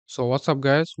So what's up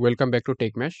guys, welcome back to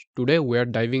TechMesh. Today we are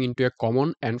diving into a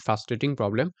common and frustrating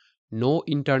problem, no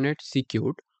internet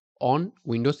secured on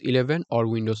Windows 11 or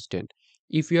Windows 10.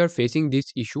 If you are facing this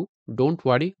issue, don't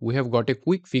worry, we have got a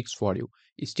quick fix for you.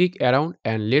 Stick around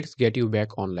and let's get you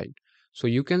back online. So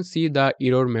you can see the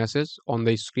error message on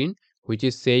the screen which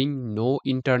is saying no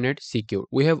internet secured.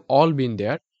 We have all been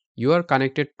there. You are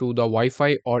connected to the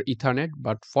Wi-Fi or Ethernet,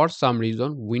 but for some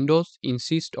reason Windows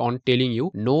insists on telling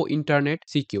you no internet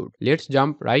secured. Let's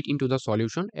jump right into the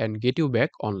solution and get you back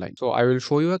online. So I will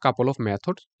show you a couple of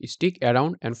methods. Stick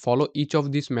around and follow each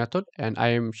of these methods and I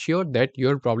am sure that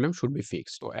your problem should be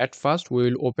fixed. So at first we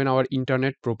will open our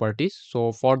internet properties.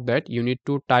 So for that you need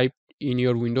to type in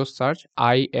your Windows search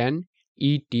inetcpl.cpl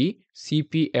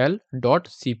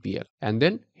and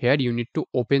then here you need to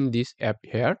open this app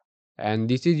here. And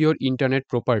this is your internet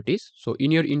properties. So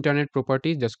in your internet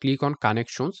properties just click on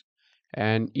connections,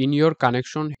 and in your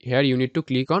connection here you need to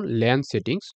click on LAN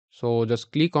settings. So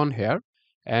just click on here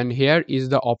and here is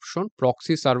the option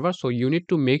proxy server. So you need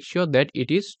to make sure that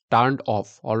it is turned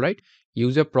off. All right,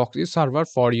 use a proxy server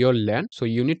for your LAN. So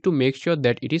you need to make sure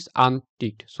that it is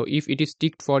unticked. So if it is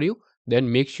ticked for you,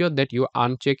 then make sure that you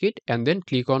uncheck it and then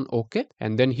click on OK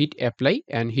and then hit apply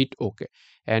and hit OK.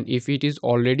 And if it is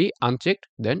already unchecked,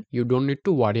 then you don't need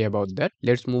to worry about that.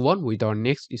 Let's move on with our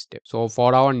next step. So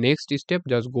for our next step,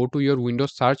 just go to your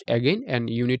Windows search again and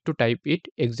you need to type it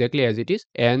exactly as it is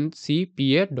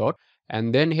ncpa.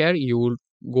 And then here you will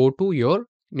go to your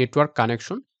network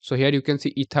connection. So here you can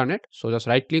see Ethernet. So just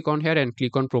right click on here and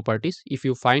click on properties. If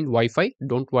you find Wi-Fi,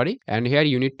 don't worry. And here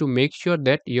you need to make sure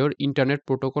that your internet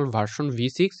protocol version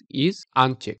v6 is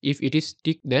unchecked. If it is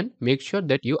ticked, then make sure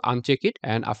that you uncheck it.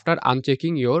 And after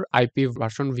unchecking your IP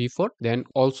version v4, then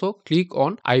also click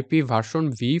on IP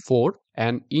version v4.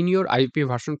 And in your IP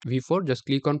version v4, just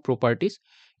click on properties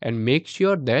and make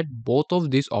sure that both of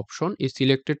these option is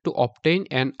selected to obtain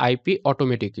an IP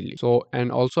automatically. So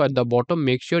and also at the bottom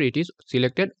make sure it is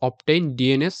selected obtain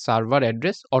DNS server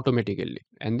address automatically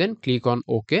and then click on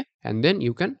OK and then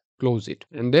you can close it.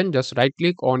 And then just right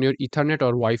click on your Ethernet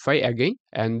or Wi-Fi again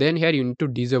and then here you need to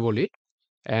disable it.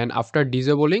 And after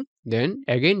disabling, then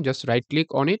again just right click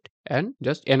on it and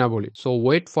just enable it. So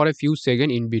wait for a few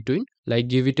seconds in between, like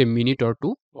give it a minute or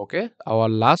two. Okay, our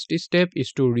last step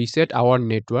is to reset our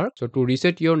network. So to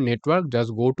reset your network,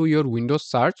 just go to your Windows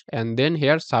search and then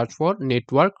here search for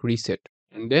network reset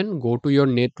and then go to your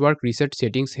network reset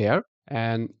settings here.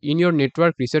 And in your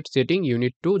network reset setting you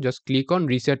need to just click on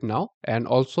reset now. And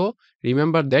also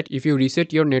remember that if you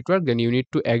reset your network, then you need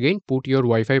to again put your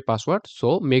Wi-Fi password.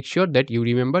 So make sure that you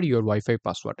remember your Wi-Fi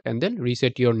password and then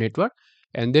reset your network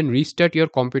and then restart your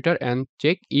computer and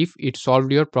check if it solved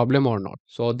your problem or not.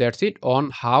 So that's it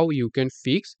on how you can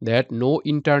fix that no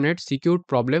internet secured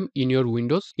problem in your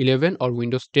Windows 11 or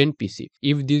Windows 10 PC.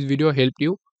 If this video helped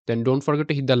you, then don't forget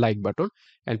to hit the like button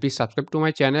and please subscribe to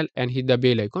my channel and hit the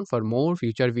bell icon for more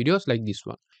future videos like this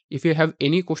one. If you have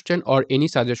any question or any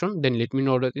suggestion, then let me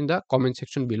know that in the comment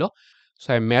section below.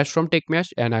 So I'm Mash from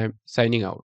TechMash and I'm signing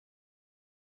out.